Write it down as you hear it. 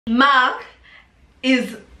Mark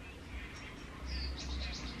is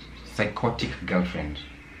psychotic girlfriend.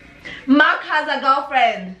 Mark has a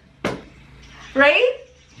girlfriend. Right?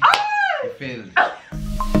 Oh! You failed.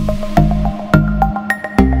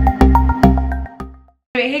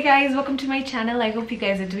 Hey guys, welcome to my channel. I hope you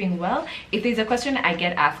guys are doing well. If there's a question I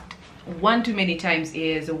get asked one too many times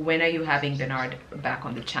is, when are you having Bernard back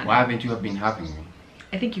on the channel? Why haven't you been having me?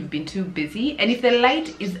 I think you've been too busy. And if the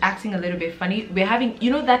light is acting a little bit funny, we're having,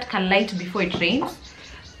 you know that light before it rains?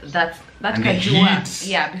 That kajua.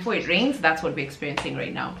 Yeah, before it rains, that's what we're experiencing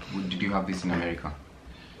right now. Did you have this in America?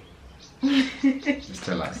 Just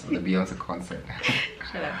tell us, the Beyonce concert.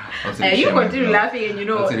 Shut up. You continue laughing and you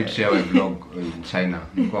know. I share my vlog in China.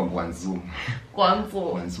 Called Guangzhou.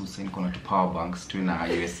 Guangzhou. Saying to power banks, to a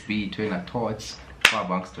USB, to a torch, power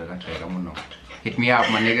banks to a hit me up,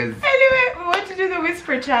 my niggas. Anyway, we want to do the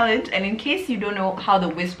whisper challenge, and in case you don't know how the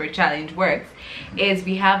whisper challenge works, is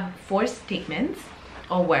we have 4 statements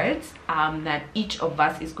or words that each of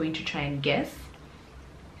us is going to try and guess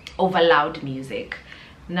over loud music.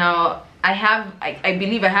 Now, I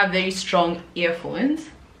believe I have very strong earphones.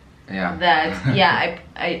 Yeah. That yeah,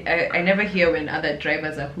 I never hear when other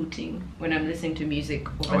drivers are hooting when I'm listening to music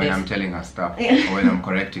over or when this. I'm telling her stuff, or when I'm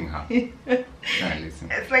correcting her. Listen.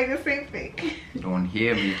 It's like the same thing. You don't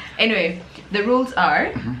hear me. Anyway, the rules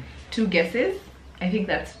are 2 guesses. I think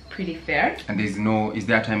that's pretty fair. And there's no, is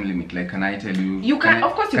there a time limit? Like, can I tell you? You can,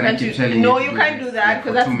 of course you can't. No, you can't do that,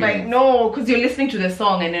 because that's like, no, because you're listening to the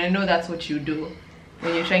song, and I know that's what you do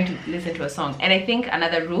when you're trying to listen to a song. And I think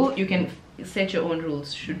another rule, you can set your own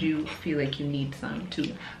rules should you feel like you need some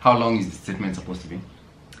too. How long is the statement supposed to be?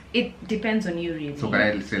 It depends on you, really. So can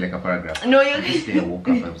I say like a paragraph? No, you This day I woke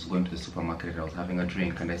up, I was going to the supermarket, I was having a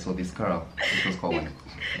drink, and I saw this girl. It was called one.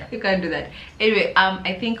 Yeah. You can't do that. Anyway,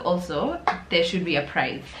 I think also there should be a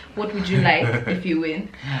prize. What would you like if you win?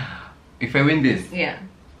 If I win this? Yeah.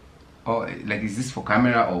 Oh, like, is this for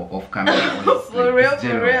camera or off camera? For real,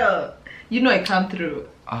 for real. You know I come through.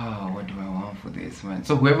 Oh, what do I want for this, man?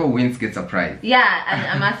 So whoever wins gets a prize. Yeah, and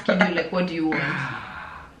I'm asking you, like, what do you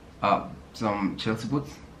want? Some Chelsea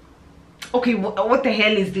boots. Okay, what the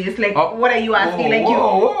hell is this? Like, what are you asking? Like,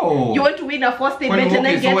 you want to win a first statement and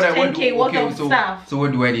then get 10K worth of stuff. So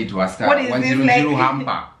what do I need to ask her? What is this, 100 like?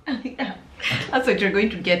 hamper. Yeah. That's what you're going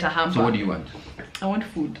to get, a hamper. So what do you want? I want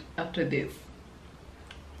food after this.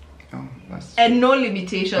 Oh, that's... And no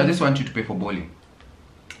limitations. I just want you to pay for bowling.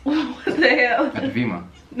 What the hell? At Vima.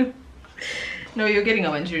 No, you're getting a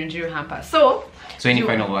WANJIRU NJIRU hamper. So any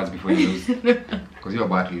final words before you lose? Because you're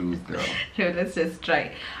about to lose, girl. No, let's just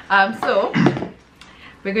try. So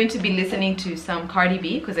we're going to be listening to some Cardi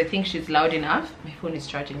B, because I think she's loud enough. My phone is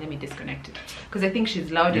charging. Let me disconnect it. Because I think she's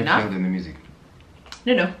loud enough. In the music.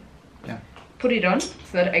 No. Yeah. Put it on so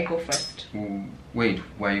that I go first. Wait,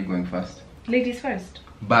 why are you going first? Ladies first.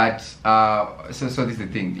 But so this is the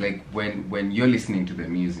thing. Like, when you're listening to the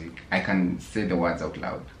music, I can say the words out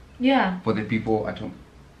loud. Yeah. For the people at home.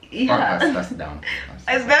 Yeah. That's down.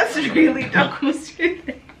 That's really dumb.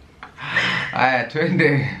 Alright,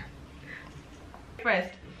 20. First.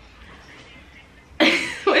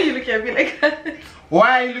 Why are you looking at me like that?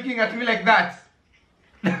 Why are you looking at me like that?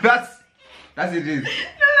 That's it is. No,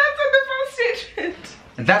 that's not the first statement.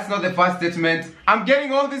 That's not the first statement. I'm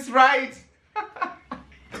getting all this right.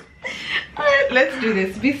 Alright, let's do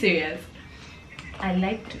this. Be serious. I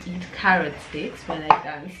like to eat carrot sticks when I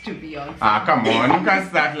dance to Beyonce. Ah, come on, you can't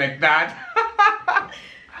start like that.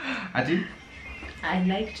 Ati? I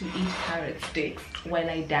like to eat carrot sticks while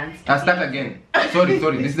I dance to Beyonce. Start again. Sorry,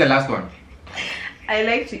 this is the last one. I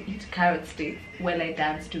like to eat carrot sticks while I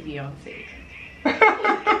dance to Beyonce.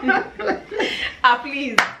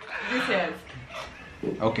 Please. This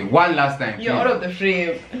is. Okay, one last time. You're out of the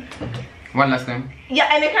frame. One last time. Yeah,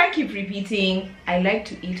 and I can't keep repeating. I like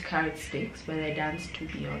to eat carrot sticks when I dance to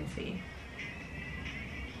Beyonce.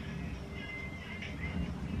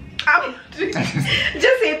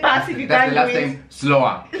 Just say pass if you can't do it. That's the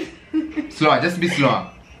last time. Slower. Slower. Just be slower.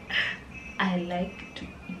 I like to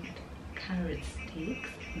eat carrot sticks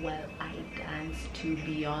while I dance to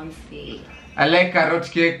Beyonce. I like carrot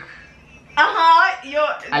cake. I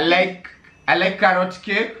like carrot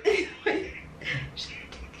cake.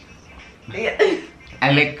 Yeah.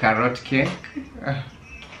 I like carrot cake.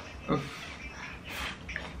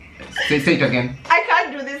 Say it again. I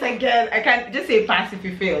can't do this again. I can't. Just say pass if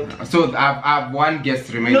you failed. So I've one guess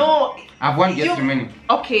remaining. No. I've one guess remaining.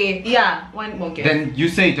 Okay, yeah, one more guess. Then you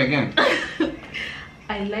say it again.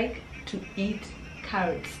 I like to eat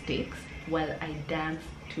carrot sticks while I dance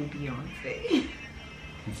to Beyonce.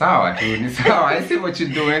 Sawa, dude. Sawa. I see what you're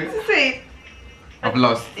doing. Say it. I've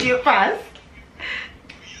lost. You pass.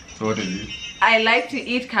 So what is it? I like to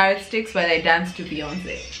eat carrot sticks, but I dance to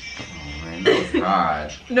Beyonce. Oh man, that was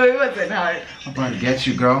hard. No, it wasn't hard. I'm gonna get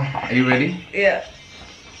you, girl. Are you ready? Yeah.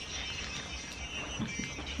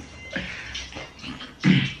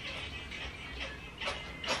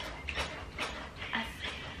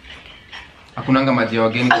 Hakunanga maji ya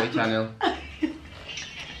wageni kwa hii channel.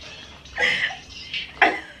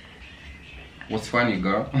 What's funny,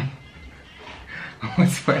 girl?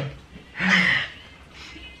 What's funny?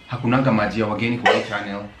 Hakunanga maji ya wageni kwa hii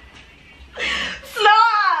channel.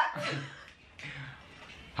 Slow.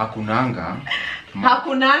 Hakunanga.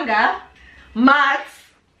 Hakunanga mats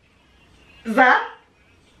za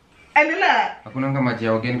endelea. Hakunanga maji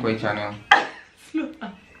ya wageni kwa hii channel. Slow.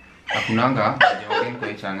 Hakunanga maji ya wageni kwa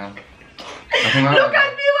hii channel. Look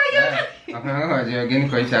at me when you Hakunanga maji ya wageni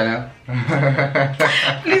kwa hii channel.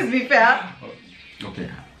 Please be fair. Okay.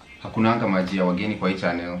 Hakunanga maji ya wageni kwa hii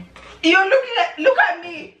channel. You're look at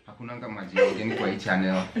me. Hakunanga maji ya wageni kwa hii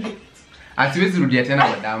channel. Asiwezi rudia tena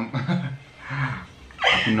madam.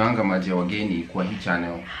 Hakunanga maji ya wageni kwa hii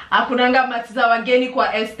channel. Hakunanga mats za wageni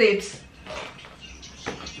kwa estate.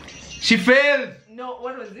 She failed. No,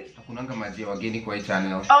 what was it? Hakunanga maji ya wageni kwa hii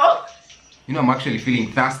channel. Oh. You know, I'm actually feeling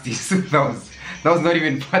thirsty, so that was not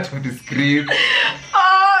even part of the script.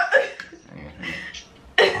 Oh.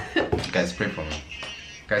 Guys, pray for me.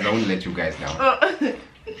 Guys, I won't let you guys down.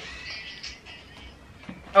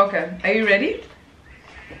 Okay, are you ready?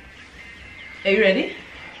 Are you ready?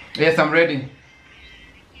 Yes, I'm ready.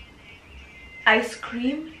 I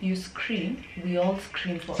scream, you scream, we all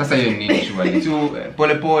scream for Sasa hiyo ni surely. So,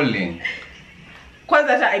 pole pole.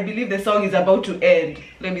 Kwanza I believe the song is about to end.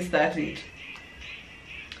 Let me start it.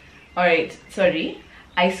 Alright, sorry.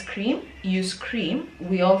 I scream, you scream,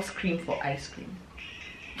 we all scream for ice cream.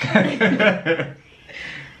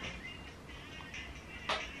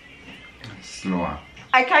 Slower.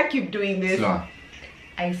 I can't keep doing this. Slower.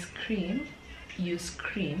 I scream, you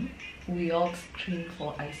scream, we all scream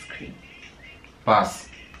for ice cream. Pass.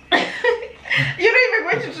 You're not even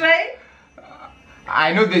going to try?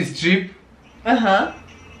 I know the strip. Uh-huh.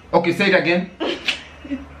 Okay, say it again.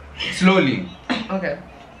 Slowly. Okay.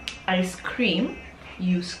 I scream,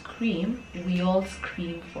 you scream, we all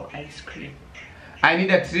scream for ice cream. I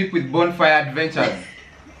need a trip with bonfire adventures.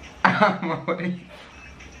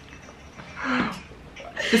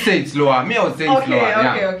 Just say it slower. Me, I was saying slower.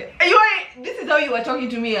 Okay. This is how you were talking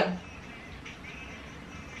to me.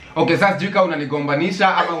 Okay, sasa sijui kama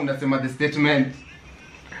unanigombanisha ama unasema the statement.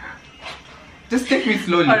 Just take me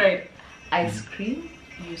slowly. Alright. I scream,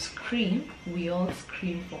 you scream, we all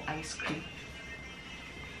scream for ice cream.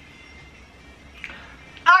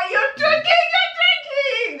 Are you drinking? You're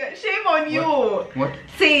drinking! Shame on you. What?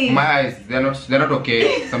 See. My eyes, they're not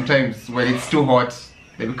okay. Sometimes when it's too hot,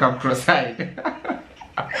 they become cross-eyed.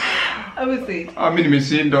 I will say it. Mimi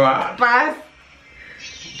nimeshindwa. Pass.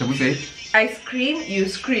 Tabu say. I scream, you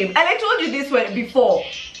scream. And I told you this one before.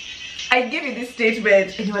 I gave you this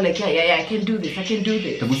statement and you were like, yeah, I can do this, I can do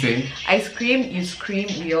this. Tabu say. I scream, you scream,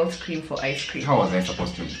 we all scream for ice cream. How was I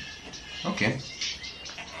supposed to? Okay.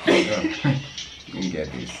 You didn't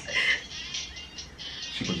get this.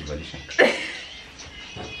 Shikojivalisha.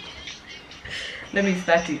 Let me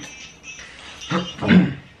start it.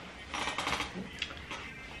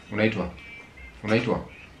 Unaitwa?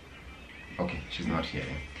 Okay, she's not here.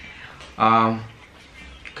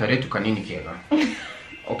 Karetu kanini kega.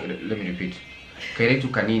 Okay, let me repeat. Karetu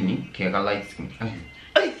kanini kega light skin.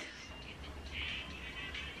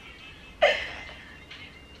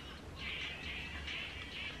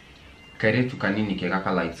 Karetu kanini kega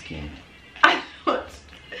ka light skin.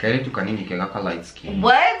 Karetu kanini kega ka light skin.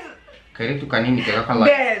 What? Karetu kanini kega ka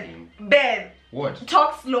light skin. Ben. What?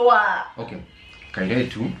 Talk slower. Okay.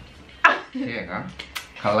 Karetu kega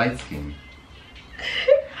ka light skin.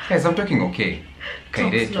 Guys, I'm talking okay.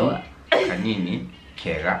 Kairetu kanini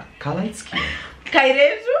kega ka light skin.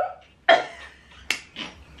 Kairetu?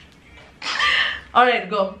 Alright,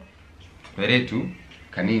 go. Kairetu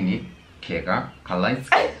kanini kega ka light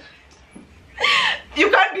skin. You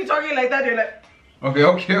can't be talking like that. You're like. Okay.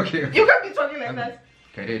 You can't be talking like that.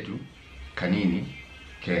 Kairetu kanini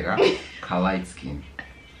kega ka light skin.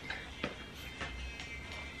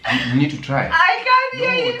 You need to try. I can't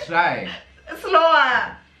hear you. Try.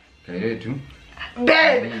 Slower. Kairetu.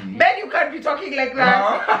 Ben, you can't be talking like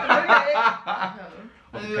that.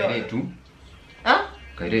 Kairetu. Huh?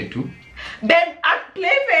 Kairetu. Ben,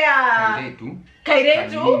 play fair.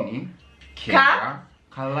 Kairetu. Kanini kega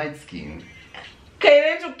ka light skin.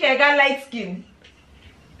 Kairetu kega light skin.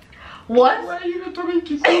 What? Why are you not talking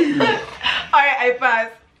to me? Alright, I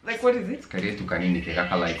pass. Like, what is it? Kairetu kanini kega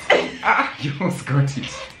ka light skin. You almost got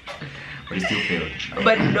it. But it still failed.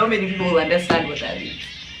 But not many people will understand what that means.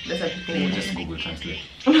 That's what people We'll will just Google Translate.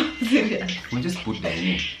 No, serious. We'll just put the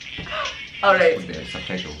name. Alright. Put the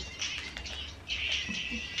subtitle.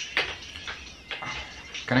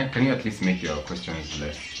 Can you at least make your questions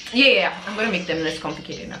less? Yeah. I'm gonna make them less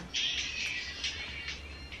complicated now.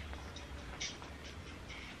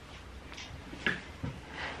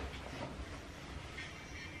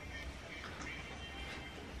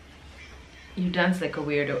 You dance like a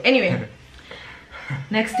weirdo. Anyway,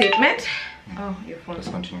 next statement. Oh, your phone. Let's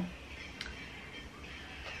continue.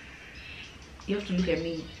 You have to look at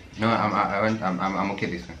me. No, I'm okay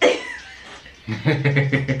this way.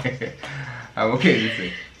 I'm okay this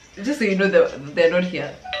way. Just so you know that they're not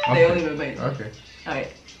here. Okay. They only remember it. Okay.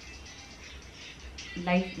 Alright.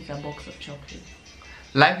 Life is a box of chocolates.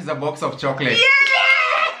 Life is a box of chocolate.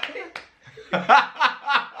 Yeah!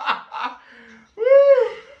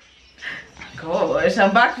 Gosh,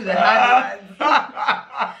 I'm back to the hard ones.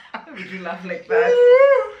 Why would you laugh like that?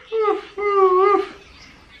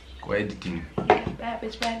 Kwa editing.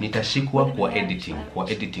 Nitashikwa kwa editing. Kwa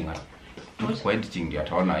editing. Kwa editing ndio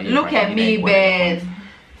ataona hii. Look at me, Ben.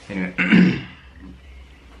 Anyway.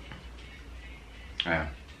 Yeah.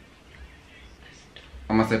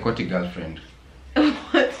 I'm a psychotic girlfriend.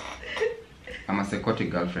 What? I'm a psychotic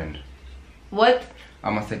girlfriend. What?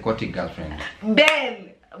 I'm a psychotic girlfriend.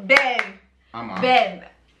 Ben.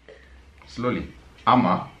 Slowly. I'm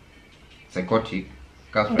a psychotic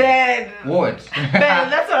girlfriend. Ben. What? Ben,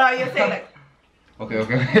 that's what you're saying. Like.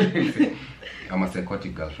 Okay. I'm a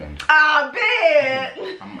psychotic girlfriend. Ah,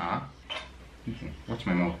 Ben. I'm a. Watch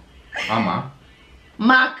my mouth. I'm a.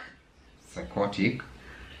 Mark. Psychotic.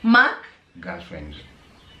 Mark. Girlfriend.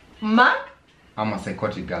 Mark. I'm a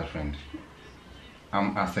psychotic girlfriend.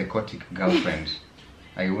 I'm a psychotic girlfriend.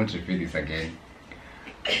 I won't repeat this again.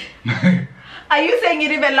 Are you saying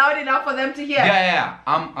it even loud enough for them to hear? Yeah.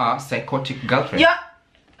 I'm a psychotic girlfriend. Yeah.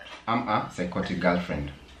 I'm a psychotic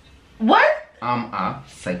girlfriend. What? I'm a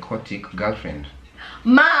psychotic girlfriend.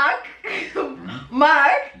 Mark.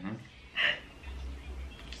 Mark.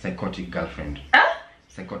 Psychotic girlfriend. Huh?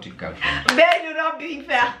 Psychotic girlfriend. Ben, you're not being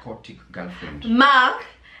fair. Psychotic girlfriend. Mark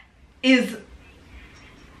is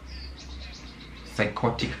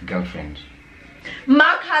psychotic girlfriend.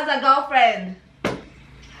 Mark has a girlfriend.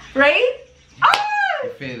 Right? Oh! You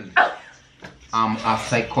failed. I'm a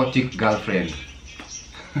psychotic girlfriend.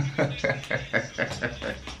 Okay.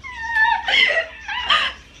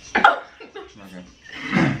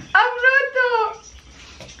 I'm not though.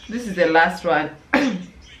 This is the last one.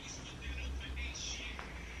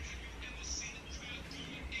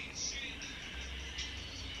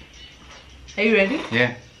 Are you ready?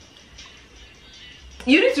 Yeah.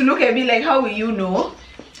 You need to look at me like, how will you know?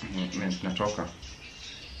 Natoka.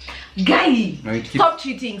 Guy, No, stop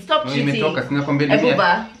cheating. Stop cheating. Imetoka, sinakwambia ni mimi.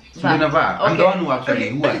 Unavaa. I'm the one who actually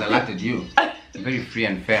who has alerted you. Very free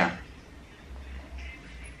and fair.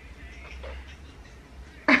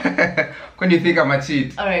 When do you think I'm a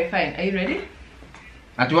cheat? Alright, fine. Are you ready?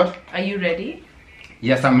 At what? Are you ready?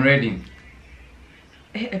 Yes, I'm ready.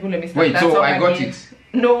 Let me start. Wait, That's so all I got need. it.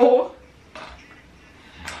 No.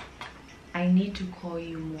 I need to call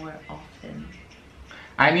you more often.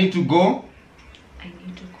 I need to go. I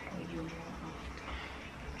need to call you more often.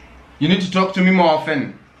 You need to talk to me more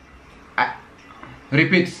often.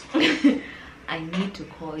 Repeat. I need to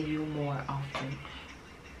call you more often.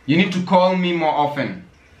 You need to call me more often.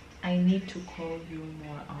 I need to call you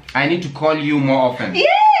more often. I need to call you more often. Yay!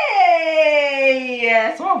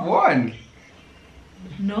 So I've won.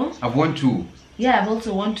 No? I've won 2. Yeah, I've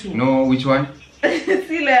also won 2. No, which one?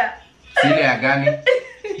 Sila. Sile Agani.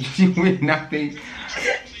 You didn't win nothing.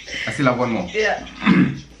 I still have 1 more. Yeah.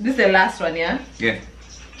 This is the last one, yeah? Yeah.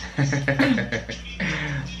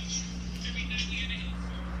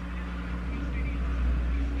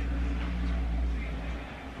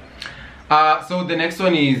 So the next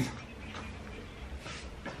one is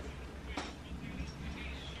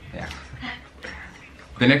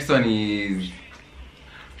the next one is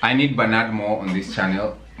I need Bernard more on this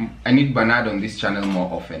channel. I need Bernard on this channel more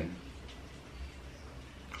often.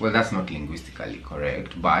 Well, that's not linguistically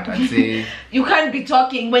correct, but I'd say you can't be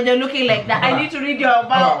talking when you're looking like that. I need to read your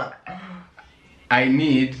mouth. I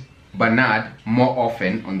need Bernard more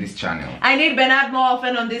often on this channel. I need Bernard more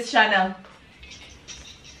often on this channel.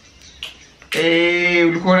 Hey,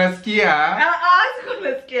 ulikuwa unasikia?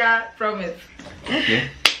 Unasikia, promise. Okay.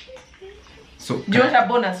 So do you want a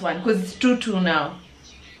bonus one? Because it's 2-2 now.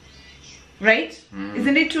 Right?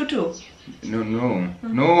 Isn't it 2-2?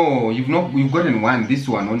 No, you've gotten 1, this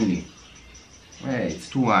one only. Wait, it's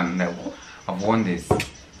 2-1. I've won this.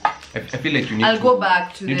 I feel like you need I'll go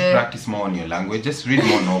back to to practice more on your language. Just read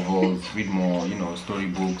more novels, read more, you know,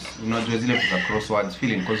 storybooks. You know, just like the crosswords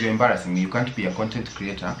feeling, because you're embarrassing me. You can't be a content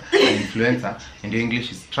creator, an influencer, and your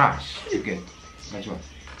English is trash. You get? Najua.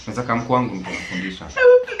 Unaweza kama kwangu nikufundisha.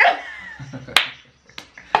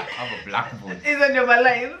 I have a blackboard. It's on your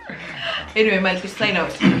line. Anyway, Mike, just sign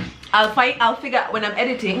out. I'll figure when I'm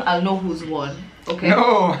editing, I'll know who's won. Okay.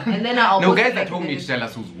 No. And then I'll no guys at home need to tell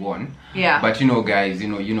us who's won. Yeah. But you know, guys, you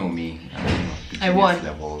know me. I won.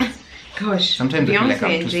 Levels. Gosh. Sometimes I feel like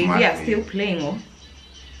I'm too smart. Yeah, still playing. Oh.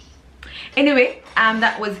 Anyway,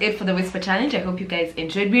 that was it for the Whisper Challenge. I hope you guys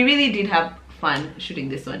enjoyed. We really did have fun shooting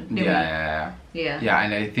this one. Yeah,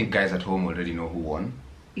 and I think guys at home already know who won.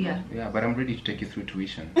 Yeah. Yeah, but I'm ready to take you through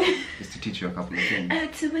tuition. Just to teach you a couple of things.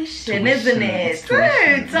 Tuition, isn't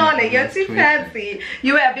it? Darling, you're too fancy.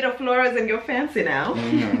 You wear a bit of florals and you're fancy now.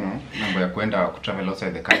 No. Mambo ya kwenda travel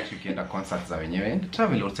outside the country, ukienda concerts za wenyewe, and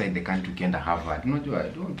travel outside the country ukienda Harvard. Unajua,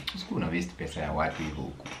 usiku una waste pesa ya watu hivyo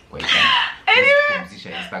huko. Kwa hiyo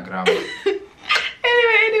kupumzisha Instagram.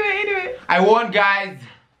 Anyway. I won, guys.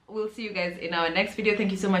 We'll see you guys in our next video.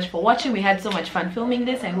 Thank you so much for watching. We had so much fun filming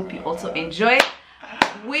this. I hope you also enjoyed.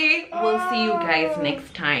 We will see you guys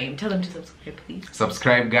next time. Tell them to subscribe, please.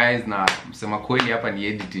 Subscribe, guys. Na msema kweli hapa ni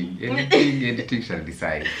editing shall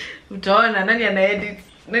decide. Utaona nani ana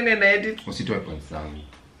edit. Usitoe points zangu.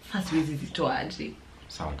 First we zitoa aje.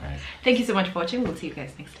 Sawa, guys. Thank you so much for watching. We'll see you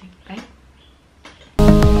guys next time. Bye.